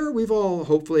 But sure, we've all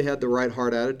hopefully had the right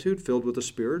heart attitude, filled with the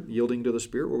Spirit, yielding to the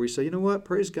Spirit, where we say, you know what,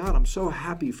 praise God, I'm so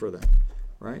happy for them,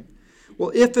 right?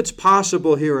 Well, if it's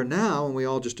possible here and now, and we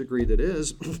all just agree that it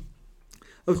is,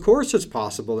 of course it's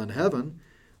possible in heaven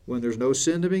when there's no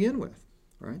sin to begin with,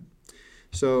 right?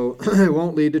 So it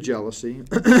won't lead to jealousy.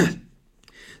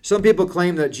 Some people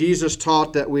claim that Jesus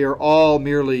taught that we are all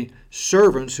merely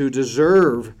servants who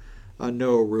deserve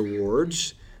no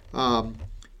rewards.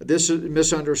 This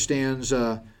misunderstands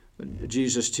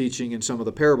Jesus' teaching in some of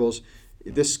the parables.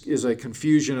 This is a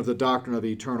confusion of the doctrine of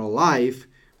eternal life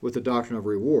with the doctrine of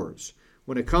rewards.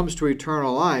 When it comes to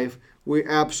eternal life, we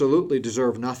absolutely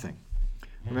deserve nothing.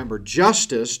 Remember,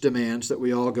 justice demands that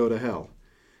we all go to hell.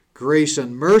 Grace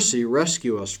and mercy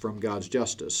rescue us from God's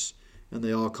justice, and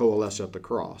they all coalesce at the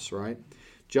cross, right?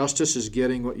 Justice is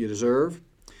getting what you deserve.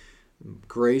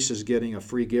 Grace is getting a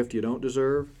free gift you don't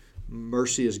deserve.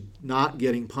 Mercy is not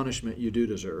getting punishment you do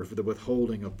deserve, the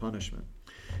withholding of punishment.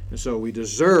 And so we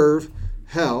deserve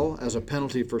hell as a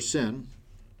penalty for sin.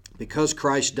 Because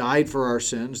Christ died for our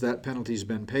sins, that penalty's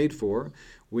been paid for.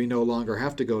 We no longer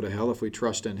have to go to hell if we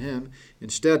trust in Him.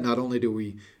 Instead, not only do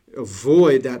we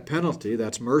avoid that penalty,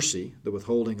 that's mercy, the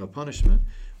withholding of punishment,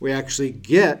 we actually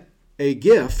get a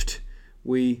gift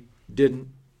we didn't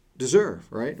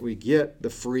deserve, right? We get the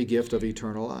free gift of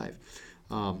eternal life.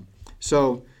 When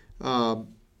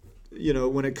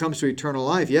it comes to eternal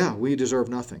life, yeah, we deserve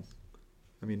nothing.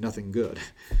 I mean, nothing good.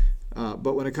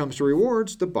 But when it comes to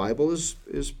rewards, the Bible is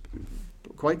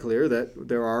quite clear that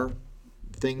there are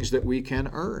things that we can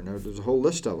earn. There's a whole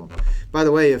list of them. By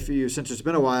the way, since it's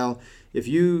been a while, if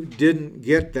you didn't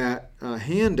get that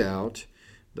handout,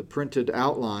 the printed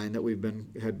outline that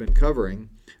had been covering,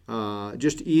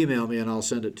 just email me and I'll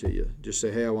send it to you. Just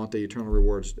say, hey, I want the eternal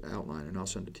rewards outline, and I'll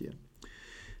send it to you.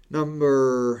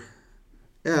 Number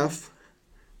F,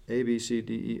 A, B, C,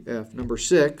 D, E, F. Number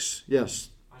 6, yes.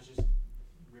 I was just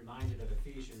reminded of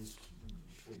Ephesians,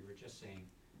 what you were just saying,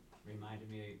 reminded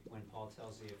me when Paul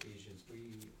tells the Ephesians,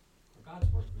 we are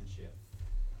God's workmanship,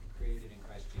 created in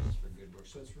Christ Jesus for good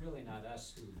works. So it's really not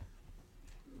us who,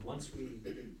 once we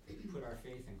put our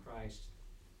faith in Christ,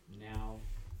 now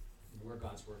we're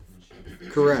God's workmanship.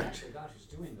 Correct. It's actually God who's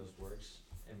doing those works,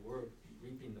 and we're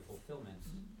reaping the fulfillment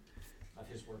of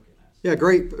his work in us. Yeah,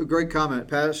 great comment.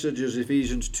 Passage is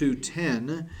Ephesians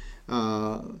 2:10.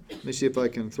 Let me see if I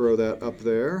can throw that up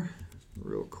there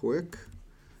real quick.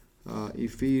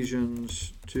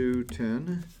 Ephesians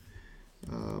 2:10.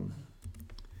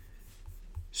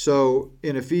 So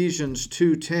in Ephesians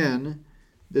 2:10,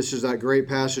 this is that great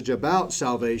passage about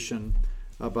salvation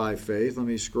by faith. Let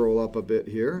me scroll up a bit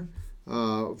here.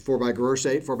 For by grace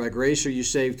are you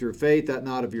saved through faith, that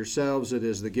not of yourselves, it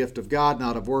is the gift of God,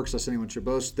 not of works, lest anyone should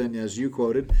boast. Then, as you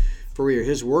quoted, for we are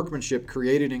his workmanship,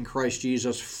 created in Christ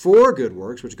Jesus for good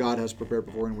works, which God has prepared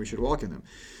before, and we should walk in them.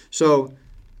 So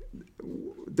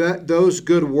those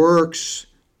good works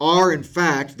are, in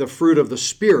fact, the fruit of the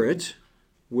Spirit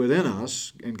within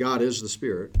us, and God is the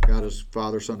Spirit. God is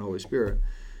Father, Son, Holy Spirit.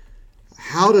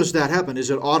 How does that happen? Is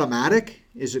it automatic?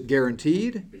 Is it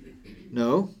guaranteed?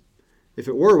 No. If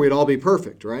it were, we'd all be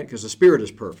perfect, right? Because the Spirit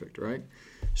is perfect, right?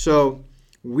 So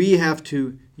we have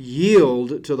to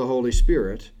yield to the Holy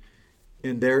Spirit,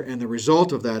 and the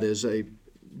result of that is a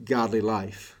godly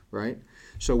life, right?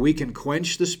 So we can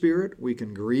quench the Spirit, we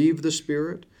can grieve the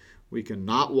Spirit, we can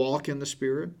not walk in the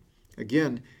Spirit.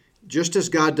 Again, just as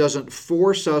God doesn't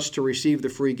force us to receive the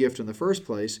free gift in the first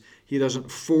place, he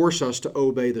doesn't force us to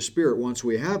obey the Spirit once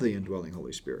we have the indwelling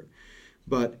Holy Spirit.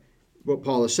 But what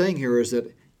Paul is saying here is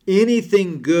that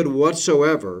anything good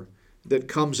whatsoever that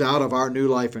comes out of our new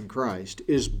life in Christ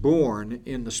is born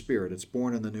in the Spirit. It's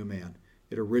born in the new man.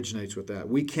 It originates with that.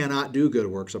 We cannot do good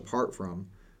works apart from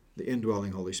the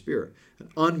indwelling Holy Spirit. An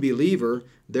unbeliever,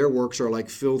 their works are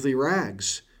like filthy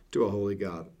rags to a holy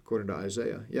God, according to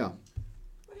Isaiah. Yeah.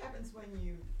 What happens when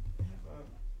you have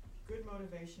a good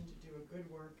motivation to do a good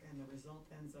work and the result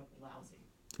ends up lousy?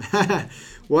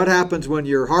 What happens when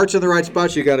your heart's in the right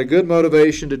spot, you got a good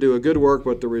motivation to do a good work,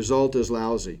 but the result is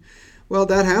lousy? Well,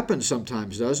 that happens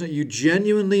sometimes, doesn't it? You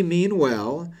genuinely mean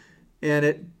well, and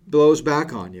it blows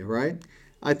back on you, right?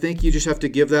 I think you just have to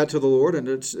give that to the Lord, and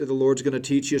the Lord's going to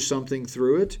teach you something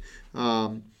through it.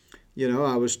 I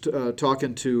was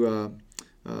talking to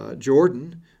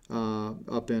Jordan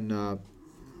up in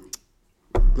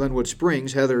Glenwood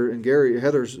Springs,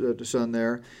 Heather's son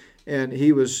there, and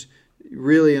he was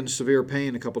really in severe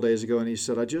pain a couple days ago, and he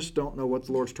said, I just don't know what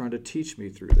the Lord's trying to teach me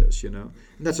through this, And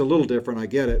that's a little different, I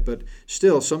get it, but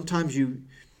still, sometimes you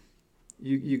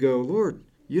go, Lord,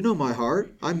 you know my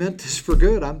heart. I meant this for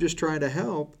good. I'm just trying to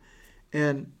help.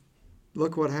 And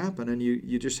look what happened. And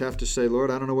you just have to say,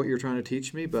 Lord, I don't know what you're trying to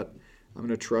teach me, but I'm going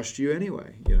to trust you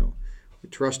anyway. We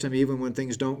trust him even when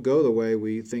things don't go the way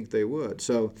we think they would.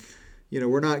 So,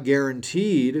 we're not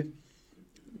guaranteed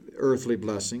earthly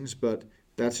blessings, but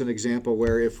that's an example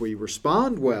where if we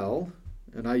respond well,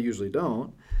 and I usually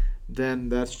don't, then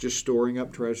that's just storing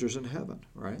up treasures in heaven,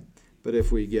 right? But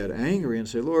if we get angry and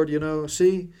say, Lord,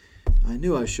 see, I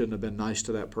knew I shouldn't have been nice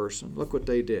to that person. Look what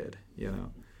they did,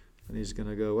 And he's going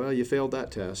to go, well, you failed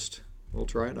that test. We'll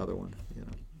try another one,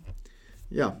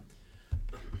 Yeah.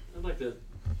 I'd like to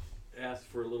ask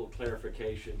for a little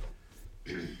clarification.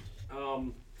 When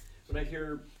I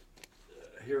hear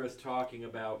us talking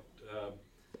about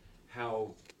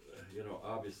how,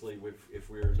 obviously if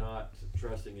we're not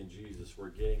trusting in Jesus, we're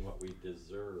getting what we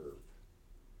deserve.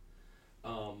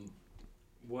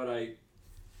 What I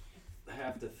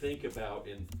have to think about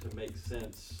to make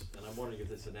sense, and I'm wondering if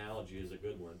this analogy is a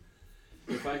good one.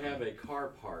 If I have a car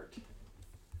part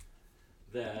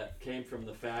that came from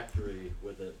the factory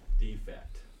with a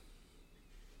defect,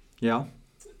 Yeah.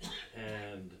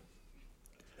 and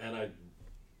I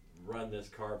run this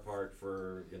car part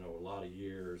for a lot of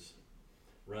years,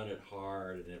 run it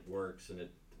hard, and it works, and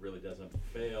it really doesn't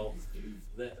fail.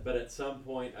 But at some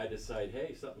point, I decide,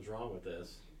 hey, something's wrong with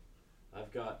this.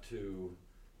 I've got to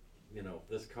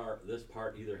this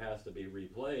part either has to be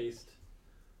replaced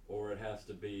or it has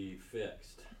to be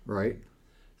fixed. Right.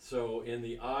 So in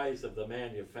the eyes of the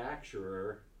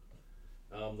manufacturer,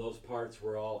 those parts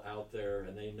were all out there,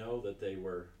 and they know that they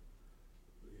were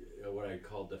what I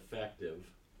call defective,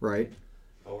 Right.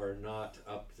 or not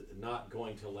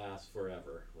going to last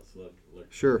forever. Let's look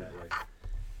Sure. that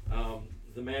way.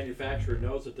 The manufacturer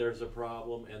knows that there's a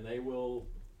problem, and they will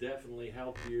definitely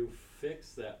help you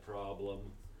fix that problem.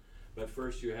 But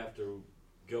first, you have to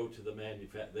go to the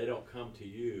manufacturer. They don't come to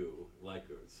you like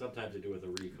sometimes they do with a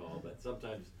recall, but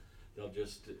sometimes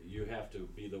you have to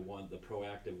be the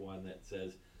proactive one that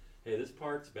says, "Hey, this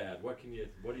part's bad. What do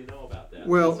you know about that?"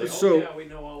 Well, They'll say, so- "Oh, yeah, we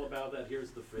know all about that.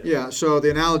 Here's the fix." Yeah, so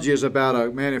the analogy is about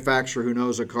a manufacturer who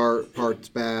knows a car part's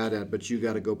bad, but you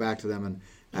got to go back to them and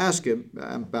ask him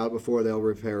about it before they'll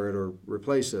repair it or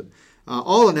replace it.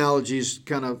 All analogies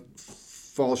kind of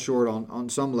fall short on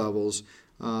some levels.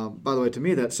 By the way, to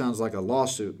me, that sounds like a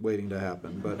lawsuit waiting to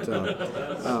happen. But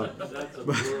That's a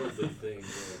worldly thing.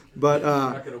 but, You're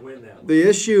not going to win that one. the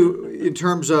issue in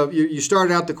terms of you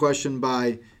started out the question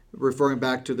by referring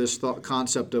back to this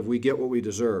concept of we get what we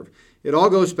deserve. It all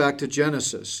goes back to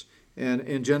Genesis, and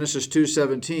in Genesis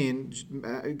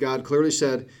 2:17, God clearly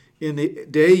said, "In the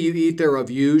day you eat thereof,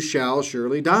 you shall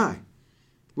surely die."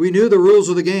 We knew the rules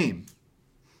of the game.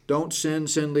 Don't sin.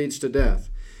 Sin leads to death.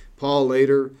 Paul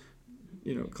later,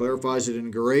 clarifies it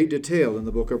in great detail in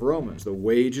the book of Romans. The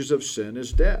wages of sin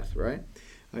is death, right?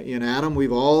 In Adam,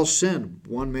 we've all sinned.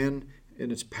 One man,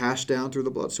 and it's passed down through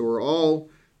the blood. So we're all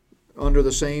under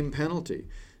the same penalty.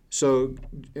 So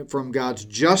from God's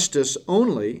justice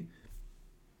only,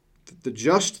 the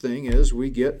just thing is we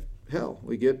get hell.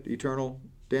 We get eternal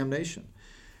damnation.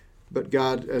 But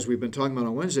God, as we've been talking about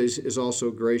on Wednesdays, is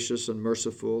also gracious and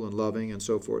merciful and loving and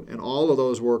so forth. And all of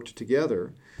those worked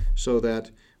together so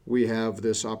that we have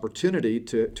this opportunity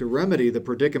to remedy the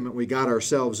predicament we got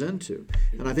ourselves into.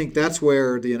 And I think that's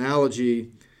where the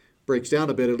analogy breaks down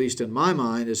a bit, at least in my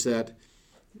mind, is that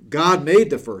God made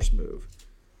the first move.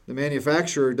 The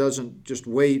manufacturer doesn't just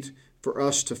wait for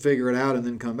us to figure it out and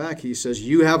then come back. He says,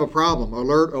 you have a problem.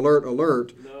 Alert, alert,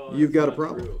 alert. No, You've got a that's not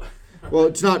problem. true. Well,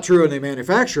 it's not true in the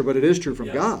manufacturer, but it is true from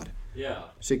Yeah. God. Yeah.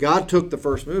 See, God took the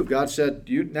first move. God said,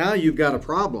 now you've got a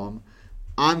problem.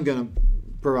 I'm going to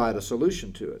provide a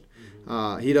solution to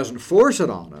it. He doesn't force it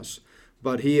on us,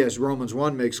 but he, as Romans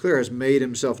 1 makes clear, has made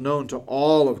himself known to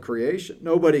all of creation.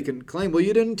 Nobody can claim, well,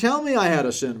 you didn't tell me I had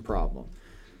a sin problem.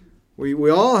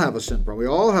 We all have a sin problem. We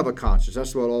all have a conscience.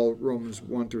 That's what all Romans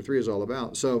 1 through 3 is all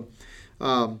about. So,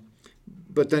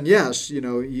 but then yes,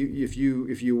 if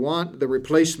you want the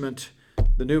replacement,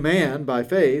 the new man by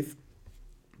faith,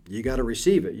 you got to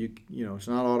receive it. It's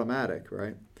not automatic,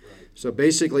 right? So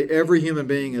basically, every human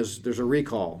being there's a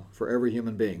recall for every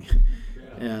human being,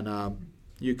 Yeah. and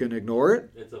you can ignore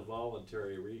it, It's a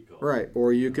voluntary recall. right,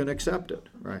 or you can accept it,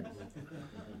 right.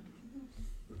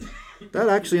 That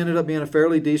actually ended up being a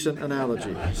fairly decent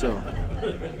analogy. So,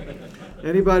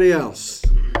 anybody else?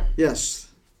 Yes.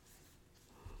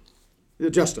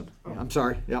 Justin. I'm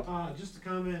sorry. Yep. Just a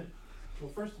comment.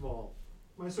 Well, first of all,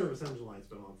 my service engine light's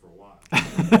been on for a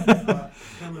while.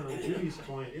 Comment on Judy's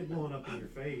point, it blowing up in your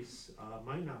face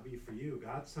might not be for you.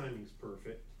 God's timing's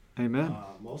perfect. Amen.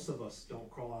 Most of us don't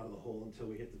crawl out of the hole until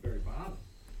we hit the very bottom.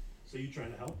 So you're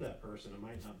trying to help that person. It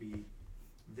might not be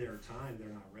their time. They're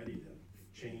not ready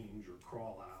to change or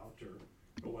crawl out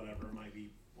or whatever. It might be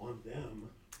on them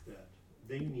that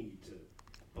they need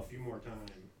a little more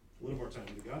time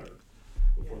in the gutter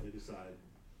before they decide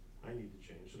I need to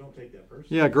change. So don't take that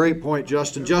personally. Yeah, great point,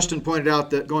 Justin. Justin pointed out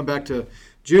that, going back to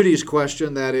Judy's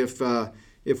question, that if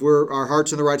our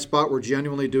heart's in the right spot, we're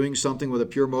genuinely doing something with a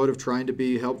pure motive, trying to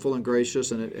be helpful and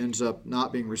gracious, and it ends up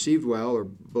not being received well or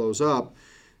blows up,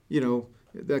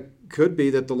 that could be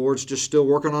that the Lord's just still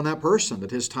working on that person,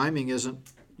 that his timing isn't,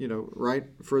 right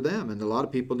for them. And a lot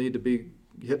of people need to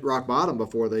hit rock bottom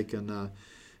before they can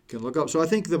look up. So I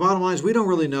think the bottom line is we don't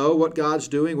really know what God's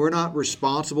doing. We're not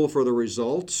responsible for the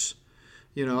results.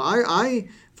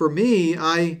 For me,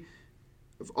 I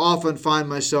often find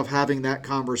myself having that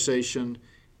conversation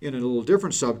in a little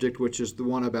different subject, which is the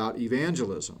one about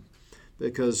evangelism.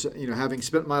 Because, having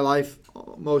spent my life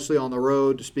mostly on the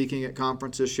road, speaking at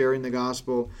conferences, sharing the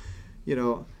gospel,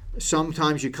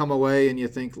 sometimes you come away and you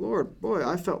think, Lord, boy,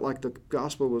 I felt like the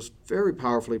gospel was very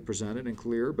powerfully presented and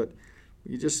clear, but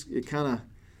it kind of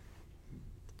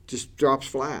just drops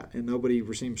flat and nobody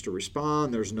seems to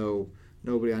respond. There's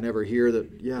nobody, I never hear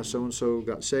that, so-and-so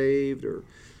got saved.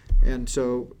 And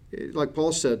so, like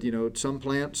Paul said, some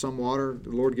plant, some water, the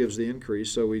Lord gives the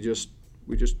increase, so we just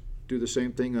do the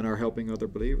same thing in our helping other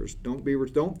believers.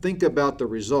 Don't think about the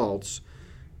results.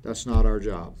 That's not our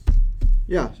job.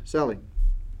 Yeah, Sally.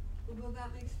 Well,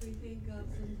 that makes me think of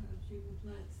sometimes people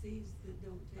plant seeds that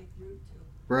don't take root till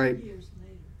Right. years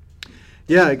later.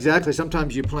 Yeah, exactly.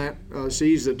 Sometimes you plant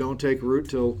seeds that don't take root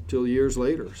till years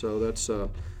later. So that's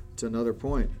another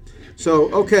point. So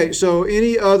okay. So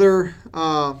any other?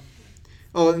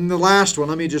 And the last one.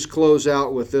 Let me just close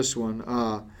out with this one.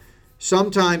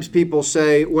 Sometimes people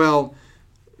say, well,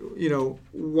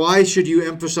 why should you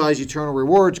emphasize eternal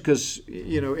rewards? Because,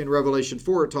 in Revelation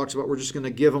 4, it talks about we're just going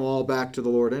to give them all back to the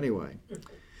Lord anyway.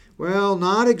 Well,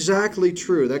 not exactly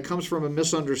true. That comes from a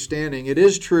misunderstanding. It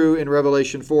is true in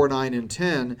Revelation 4, 9, and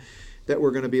 10 that we're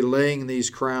going to be laying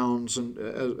these crowns,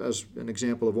 as an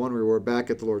example of one reward, back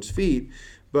at the Lord's feet.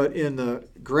 But in the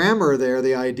grammar there,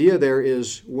 the idea there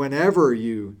is whenever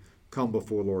you come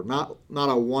before the Lord, not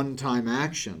a one-time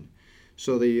action.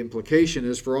 So the implication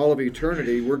is for all of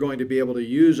eternity, we're going to be able to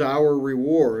use our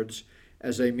rewards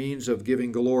as a means of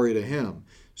giving glory to Him.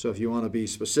 So if you want to be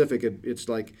specific, it's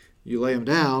like you lay them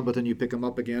down, but then you pick them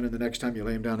up again, and the next time you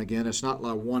lay them down again. It's not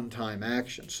a one-time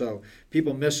action. So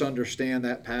people misunderstand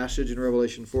that passage in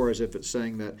Revelation 4 as if it's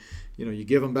saying that, you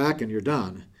give them back and you're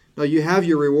done. No, you have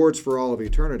your rewards for all of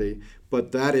eternity,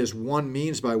 but that is one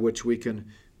means by which we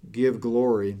can give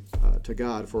glory to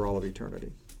God for all of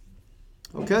eternity.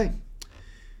 Okay.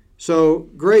 So,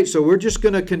 great. So we're just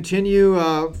going to continue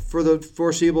for the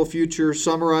foreseeable future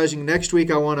summarizing. Next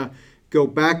week I want to go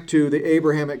back to the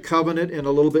Abrahamic covenant in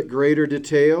a little bit greater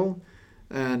detail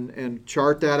and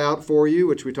chart that out for you,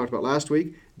 which we talked about last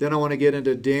week. Then I want to get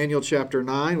into Daniel chapter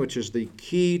 9, which is the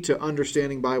key to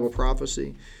understanding Bible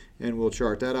prophecy, and we'll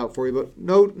chart that out for you. But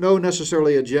no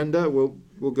necessarily agenda.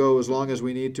 We'll go as long as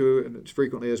we need to and as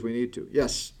frequently as we need to.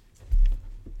 Yes?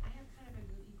 I have kind of a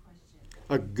goofy question.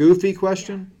 A goofy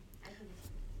question?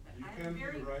 I have a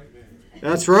very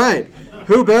That's right.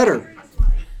 Who better? serious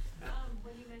one.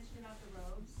 When you mentioned about the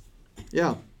robes,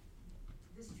 Yeah.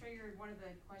 this triggered one of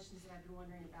the questions that I've been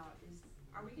wondering about is,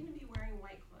 are we going to be wearing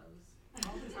white clothes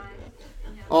all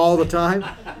the time? All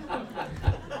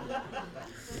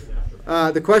the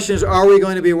time? The question is, are we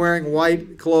going to be wearing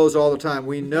white clothes all the time?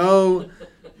 We know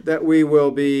that we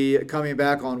will be coming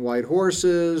back on white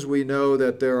horses. We know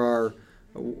that there are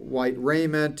white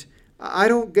raiment. I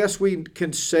don't guess we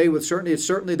can say with certainty.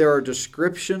 Certainly there are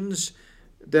descriptions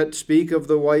that speak of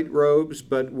the white robes,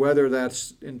 but whether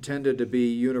that's intended to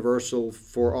be universal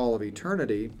for all of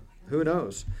eternity, who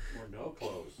knows? Or no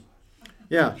clothes.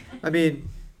 Yeah, I mean,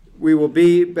 we will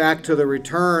be back to the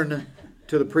return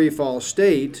to the pre-fall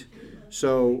state.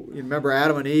 So you remember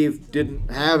Adam and Eve didn't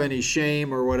have any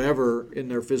shame or whatever in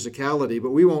their physicality,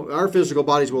 but we won't. Our physical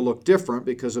bodies will look different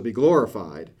because they'll be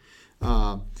glorified.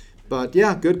 But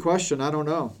yeah, good question. I don't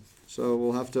know. So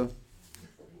we'll have to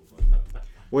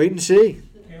wait and see.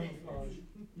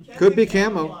 Could be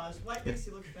camo. White makes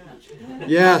you look bad.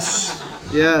 Yes.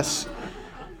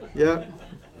 Yep.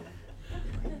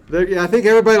 I think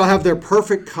everybody will have their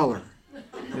perfect color.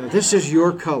 This is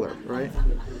your color, right?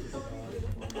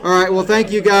 All right, well,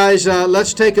 thank you guys.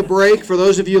 Let's take a break. For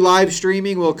those of you live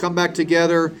streaming, we'll come back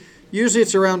together. Usually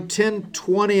it's around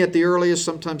 10:20 at the earliest,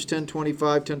 sometimes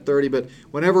 10:25, 10:30, but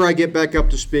whenever I get back up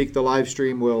to speak, the live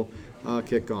stream will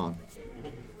kick on.